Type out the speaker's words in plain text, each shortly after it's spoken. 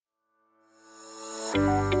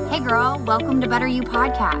Hey girl, welcome to Better You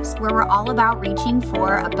Podcast, where we're all about reaching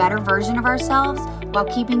for a better version of ourselves while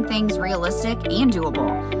keeping things realistic and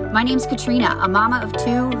doable. My name's Katrina, a mama of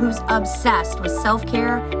two who's obsessed with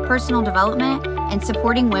self-care, personal development, and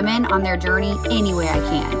supporting women on their journey any way I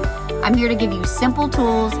can. I'm here to give you simple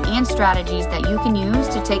tools and strategies that you can use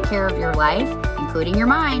to take care of your life, including your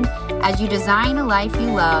mind, as you design a life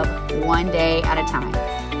you love one day at a time.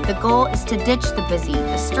 The goal is to ditch the busy,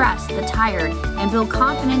 the stressed, the tired, and build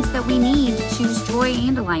confidence that we need to choose joy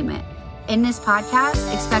and alignment. In this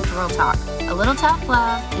podcast, expect real talk, a little tough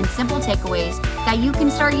love, and simple takeaways that you can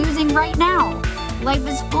start using right now. Life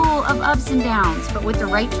is full of ups and downs, but with the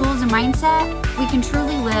right tools and mindset, we can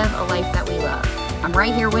truly live a life that we love. I'm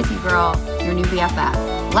right here with you, girl, your new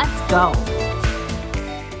BFF. Let's go.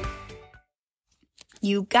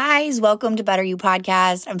 You guys, welcome to Better You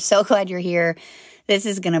Podcast. I'm so glad you're here. This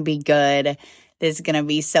is going to be good. This is going to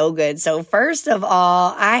be so good. So first of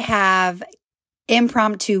all, I have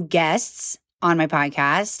impromptu guests on my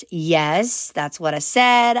podcast. Yes, that's what I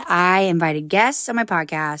said. I invited guests on my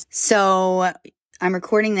podcast. So I'm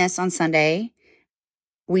recording this on Sunday.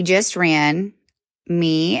 We just ran,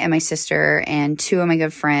 me and my sister and two of my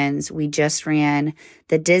good friends, we just ran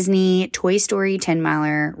the Disney Toy Story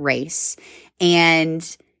 10-miler race.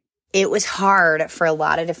 And it was hard for a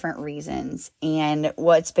lot of different reasons. And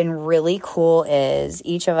what's been really cool is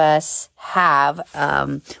each of us have,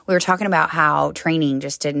 we were talking about how training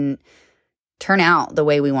just didn't turn out the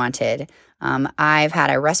way we wanted. I've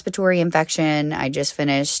had a respiratory infection. I just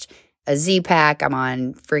finished a Z-Pack. I'm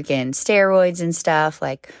on freaking steroids and stuff.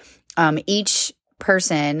 Like, each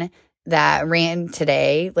person that ran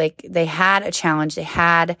today, like they had a challenge. They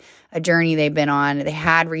had a journey they've been on. They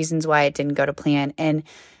had reasons why it didn't go to plan. And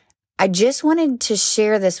I just wanted to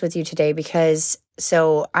share this with you today because,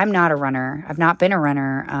 so I'm not a runner. I've not been a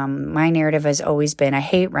runner. My narrative has always been, I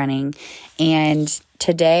hate running. And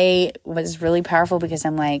today was really powerful because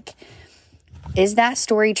I'm like, is that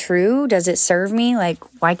story true? Does it serve me? Like,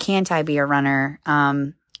 why can't I be a runner?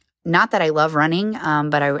 Not that I love running,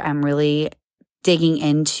 but I'm really digging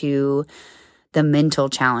into the mental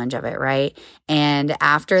challenge of it, right? And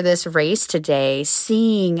after this race today,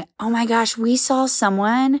 seeing, oh my gosh, we saw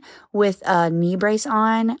someone with a knee brace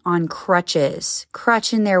on crutches,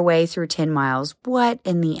 crutching their way through 10 miles. What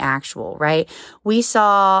in the actual, right? We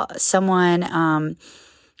saw someone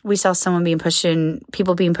being pushed in,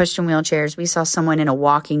 people being pushed in wheelchairs. We saw someone in a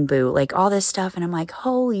walking boot, like all this stuff. And I'm like,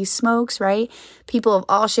 holy smokes, right? People of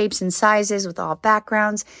all shapes and sizes with all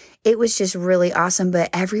backgrounds. It was just really awesome.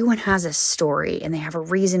 But everyone has a story and they have a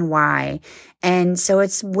reason why. And so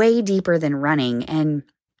it's way deeper than running. And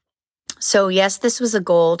so yes, this was a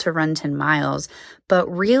goal to run 10 miles, but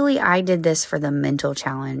really I did this for the mental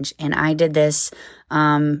challenge. And I did this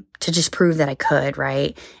to just prove that I could,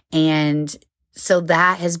 right? And so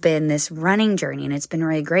that has been this running journey and it's been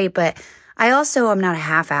really great. But I'm not a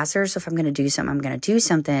half-asser. So if I'm going to do something, I'm going to do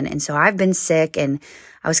something. And so I've been sick and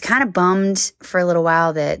I was kind of bummed for a little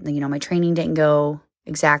while that, my training didn't go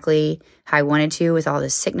exactly how I wanted to with all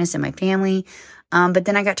this sickness in my family. But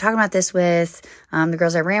then I got talking about this with the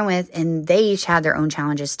girls I ran with and they each had their own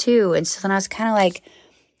challenges too. And so then I was kind of like,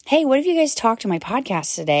 hey, what if you guys talked to my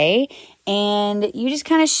podcast today and you just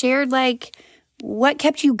kind of shared like, what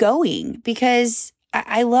kept you going? Because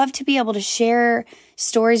I love to be able to share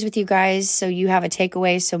stories with you guys so you have a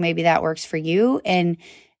takeaway. So maybe that works for you. And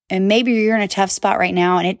maybe you're in a tough spot right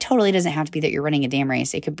now. And it totally doesn't have to be that you're running a damn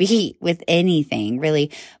race. It could be with anything really.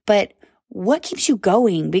 But what keeps you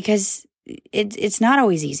going? Because it's not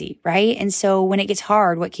always easy, right? And so when it gets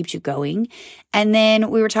hard, what keeps you going? And then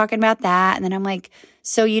we were talking about that. And then I'm like,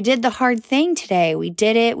 so you did the hard thing today. We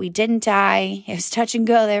did it. We didn't die. It was touch and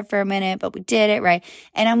go there for a minute, but we did it, right?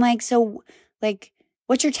 And I'm like, so like,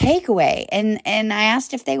 what's your takeaway? And I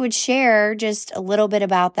asked if they would share just a little bit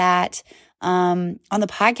about that on the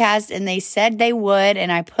podcast, and they said they would,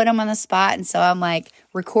 and I put them on the spot. And so I'm like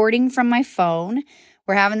recording from my phone.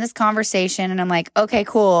 We're having this conversation, and I'm like, okay,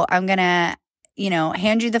 cool. I'm going to,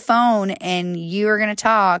 hand you the phone, and you are going to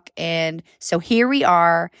talk. And so here we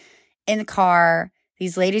are in the car.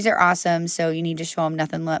 These ladies are awesome, so you need to show them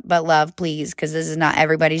nothing but love, please, because this is not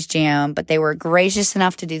everybody's jam. But they were gracious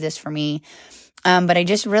enough to do this for me. But I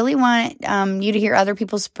just really want you to hear other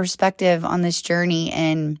people's perspective on this journey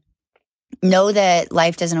and know that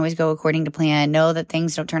life doesn't always go according to plan. Know that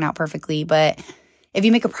things don't turn out perfectly. But if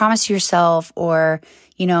you make a promise to yourself or,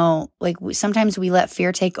 sometimes we let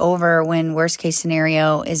fear take over when worst case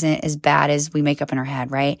scenario isn't as bad as we make up in our head,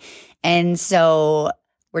 right? And so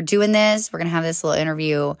we're doing this. We're going to have this little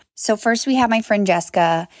interview. So first we have my friend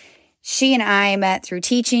Jessica. She and I met through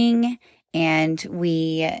teaching and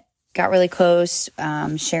we got really close,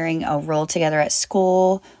 sharing a role together at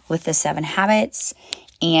school with the 7 Habits.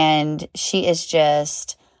 And she is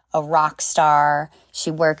just a rock star.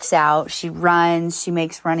 She works out, she runs, she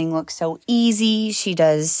makes running look so easy. She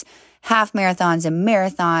does half marathons and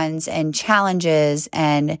marathons and challenges,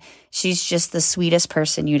 and she's just the sweetest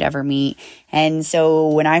person you'd ever meet. And so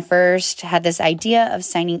when I first had this idea of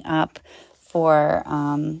signing up for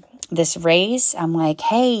this race, I'm like,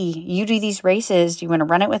 hey, you do these races. Do you want to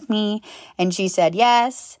run it with me? And she said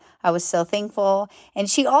yes. I was so thankful. And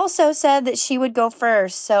she also said that she would go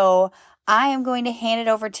first. So I am going to hand it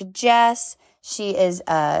over to Jess. She is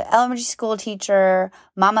an elementary school teacher,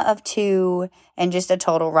 mama of 2, and just a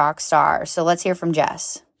total rock star. So let's hear from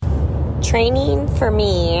Jess. Training for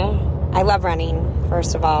me, I love running,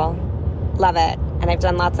 first of all. Love it. And I've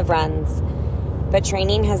done lots of runs. But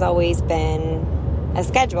training has always been a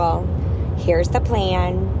schedule. Here's the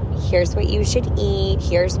plan. Here's what you should eat.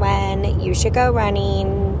 Here's when you should go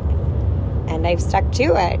running. And I've stuck to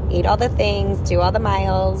it. Eat all the things, do all the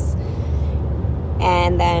miles,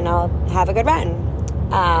 and then I'll have a good run.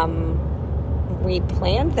 We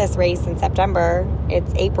planned this race in September.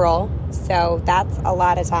 It's April, so that's a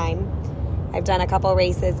lot of time. I've done a couple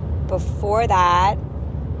races before that,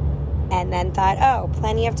 and then thought, oh,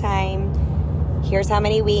 plenty of time. Here's how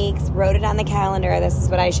many weeks, wrote it on the calendar. This is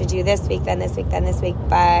what I should do this week, then this week, then this week.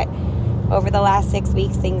 But over the last 6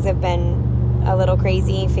 weeks, things have been a little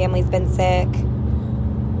crazy. Family's been sick.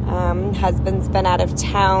 Husband's been out of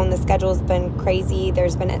town. The schedule's been crazy.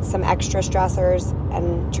 There's been some extra stressors,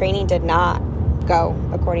 and training did not go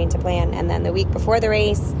according to plan. And then the week before the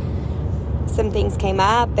race, some things came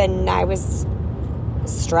up, and I was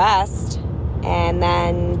stressed. And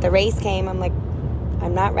then the race came. I'm like,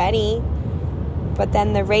 I'm not ready. But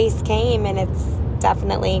then the race came, and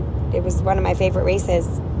it was one of my favorite races.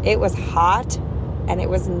 It was hot, and it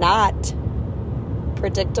was not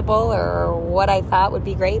predictable or what I thought would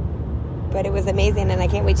be great, but it was amazing, and I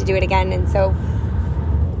can't wait to do it again. And so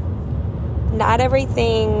not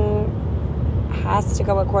everything has to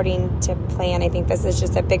go according to plan. I think this is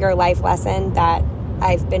just a bigger life lesson that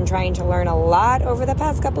I've been trying to learn a lot over the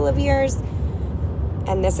past couple of years.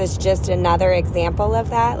 And this is just another example of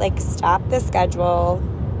that. Like, stop the schedule.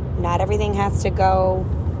 Not everything has to go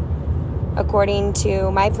according to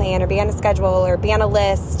my plan or be on a schedule or be on a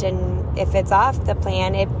list. And if it's off the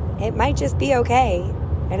plan, it might just be okay.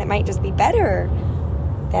 And it might just be better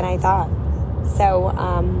than I thought. So,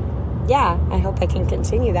 I hope I can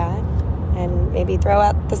continue that and maybe throw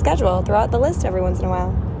out the schedule, throw out the list every once in a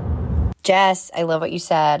while. Jess, I love what you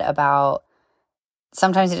said about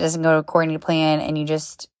sometimes it doesn't go according to plan, and you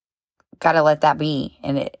just got to let that be.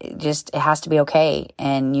 And it has to be okay.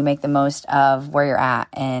 And you make the most of where you're at.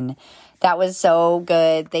 And that was so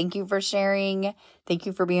good. Thank you for sharing. Thank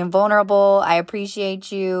you for being vulnerable. I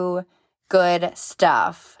appreciate you. Good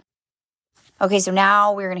stuff. Okay, so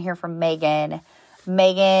now we're going to hear from Megan.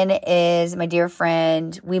 Megan is my dear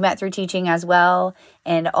friend. We met through teaching as well.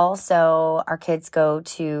 And also our kids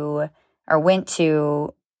went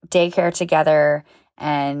to daycare together.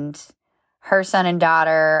 And her son and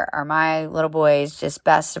daughter are my little boys, just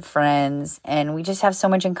best of friends. And we just have so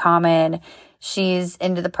much in common. She's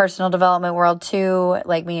into the personal development world too,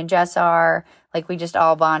 like me and Jess are. Like, we just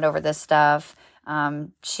all bond over this stuff.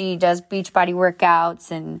 She does Beachbody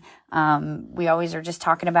workouts, and we always are just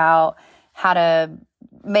talking about how to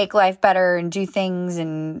make life better and do things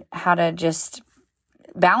and how to just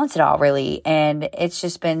balance it all, really. And it's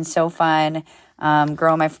just been so fun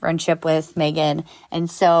growing my friendship with Megan. And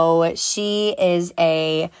so she is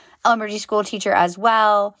a elementary school teacher as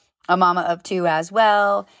well, a mama of 2 as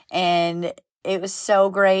well. And it was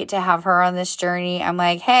so great to have her on this journey. I'm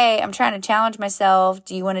like, hey, I'm trying to challenge myself.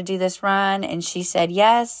 Do you want to do this run? And she said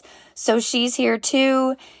yes. So she's here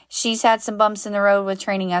too. She's had some bumps in the road with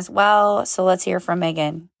training as well. So let's hear from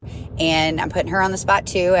Megan. And I'm putting her on the spot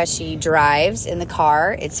too as she drives in the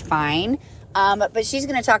car. It's fine. But she's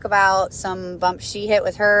going to talk about some bumps she hit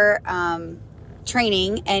with her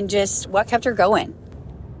training and just what kept her going.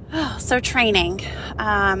 So training.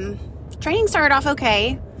 Training started off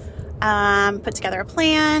okay. Put together a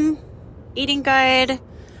plan, eating good.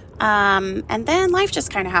 And then life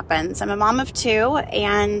just kind of happens. I'm a mom of 2,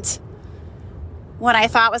 and what I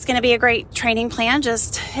thought was going to be a great training plan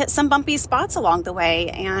just hit some bumpy spots along the way.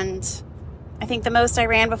 And I think the most I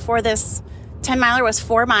ran before this 10-miler was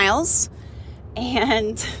 4 miles.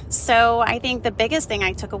 And so I think the biggest thing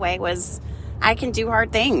I took away was I can do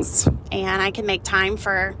hard things, and I can make time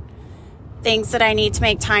for things that I need to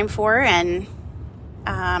make time for, and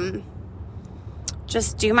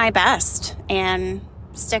just do my best and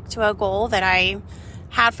stick to a goal that I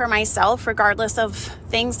had for myself, regardless of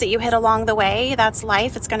things that you hit along the way. That's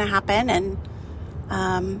life. It's going to happen.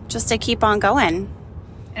 And just to keep on going.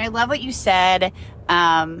 And I love what you said.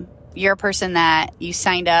 You're a person that you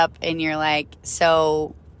signed up and you're like,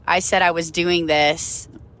 so I said I was doing this.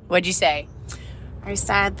 What'd you say? I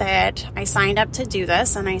said that I signed up to do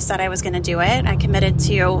this, and I said I was going to do it. I committed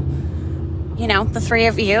to, the three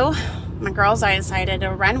of you, my girls I decided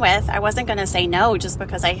to run with. I wasn't going to say no just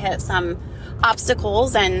because I hit some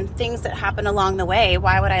obstacles and things that happened along the way.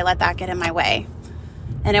 Why would I let that get in my way?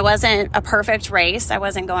 And it wasn't a perfect race. I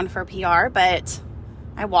wasn't going for PR, but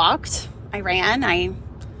I walked, I ran, I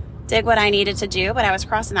did what I needed to do, but I was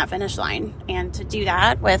crossing that finish line. And to do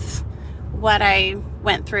that with what I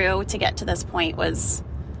went through to get to this point was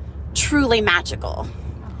truly magical.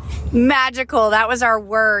 Magical. That was our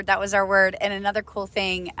word. And another cool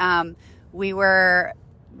thing, we were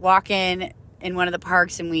walking in one of the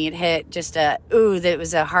parks and we had hit just that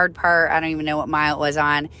was a hard part. I don't even know what mile it was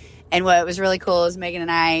on. And what was really cool is Megan and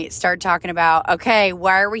I started talking about, okay,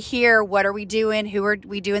 why are we here? What are we doing? Who are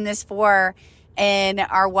we doing this for? And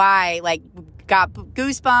our why, got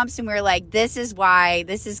goosebumps, and we were like, this is why,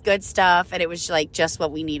 this is good stuff. And it was just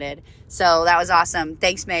what we needed. So that was awesome.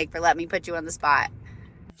 Thanks, Meg, for letting me put you on the spot.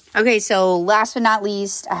 Okay, so last but not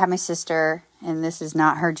least, I have my sister, and this is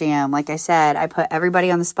not her jam. Like I said, I put everybody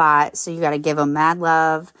on the spot, so you got to give them mad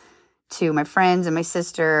love to my friends and my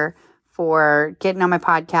sister for getting on my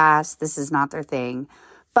podcast. This is not their thing.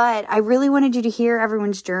 But I really wanted you to hear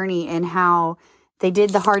everyone's journey and how they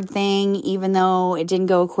did the hard thing, even though it didn't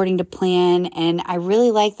go according to plan. And I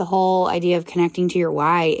really like the whole idea of connecting to your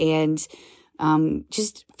why and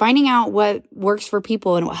just finding out what works for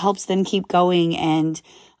people and what helps them keep going. And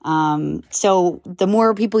so the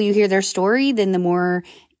more people you hear their story, then the more,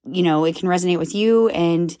 it can resonate with you,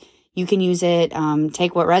 and you can use it,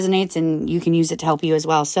 take what resonates, and you can use it to help you as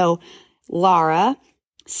well. So Laura,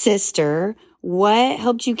 sister, what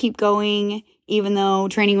helped you keep going even though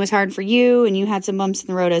training was hard for you and you had some bumps in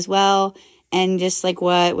the road as well? And just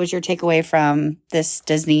what was your takeaway from this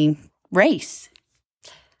Disney race?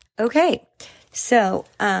 Okay. So,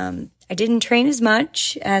 I didn't train as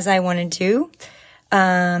much as I wanted to,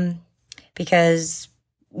 because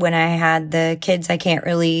when I had the kids, I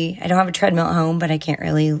don't have a treadmill at home, but I can't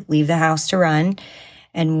really leave the house to run.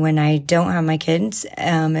 And when I don't have my kids,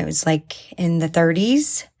 it was in the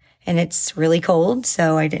 30s. And it's really cold,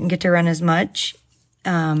 so I didn't get to run as much.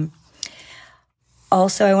 Also,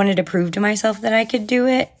 I wanted to prove to myself that I could do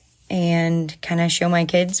it and kind of show my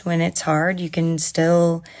kids when it's hard, you can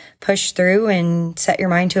still push through and set your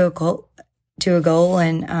mind to a goal,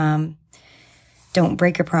 and don't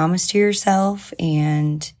break a promise to yourself,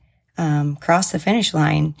 and cross the finish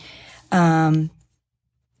line.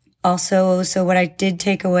 Also, so what I did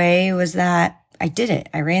take away was that I did it.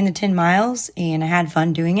 I ran the 10 miles and I had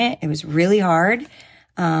fun doing it. It was really hard.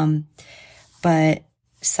 But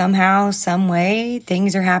somehow, some way,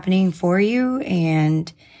 things are happening for you,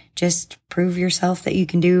 and just prove yourself that you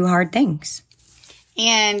can do hard things.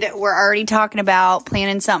 And we're already talking about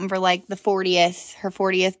planning something for her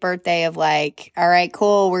 40th birthday of all right,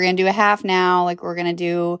 cool. We're going to do a half now. We're going to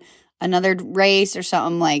do another race or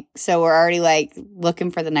something so we're already looking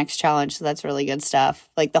for the next challenge. So that's really good stuff.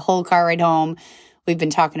 The whole car ride home, we've been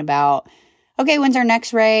talking about, okay, when's our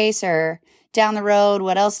next race, or down the road,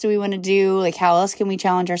 what else do we want to do? How else can we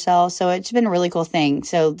challenge ourselves? So it's been a really cool thing.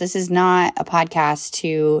 So this is not a podcast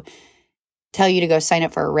to tell you to go sign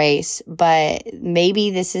up for a race, but maybe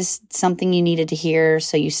this is something you needed to hear.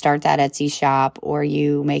 So you start that Etsy shop, or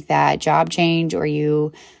you make that job change, or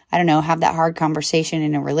you, have that hard conversation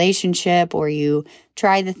in a relationship, or you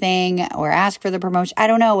try the thing or ask for the promotion. I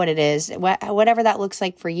don't know what it is, whatever that looks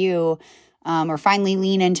like for you, or finally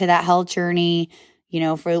lean into that health journey,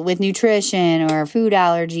 with nutrition or food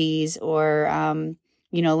allergies, or,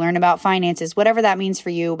 learn about finances, whatever that means for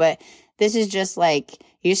you. But this is just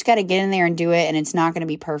you just got to get in there and do it, and it's not going to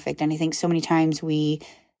be perfect. And I think so many times we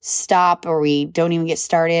stop, or we don't even get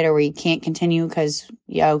started, or we can't continue because,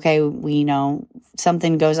 we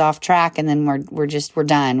something goes off track, and then we're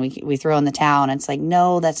done. We throw in the towel, and it's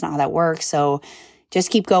no, that's not how that works. So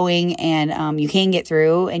just keep going, and you can get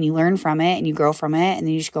through, and you learn from it, and you grow from it, and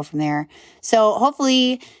then you just go from there. So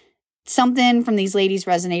hopefully something from these ladies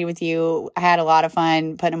resonated with you. I had a lot of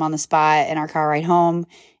fun putting them on the spot in our car ride home,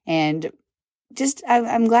 and just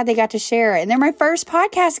I'm glad they got to share. And they're my first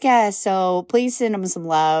podcast guests, so please send them some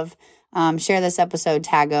love. Share this episode,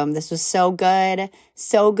 tag them. This was so good.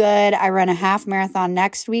 So good. I run a half marathon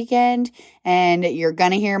next weekend, and you're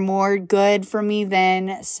going to hear more good from me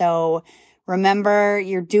then. So Remember,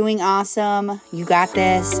 you're doing awesome. You got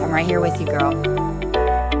this. I'm right here with you, girl.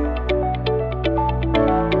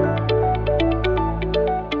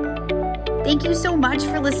 Thank you so much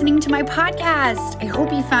for listening to my podcast. I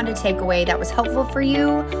hope you found a takeaway that was helpful for you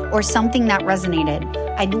or something that resonated.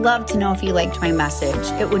 I'd love to know if you liked my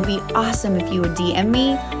message. It would be awesome if you would DM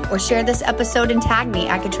me or share this episode and tag me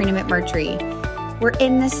at Katrina McMurtry. We're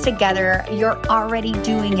in this together. You're already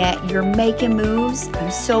doing it. You're making moves.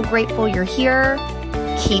 I'm so grateful you're here.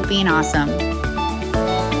 Keep being awesome.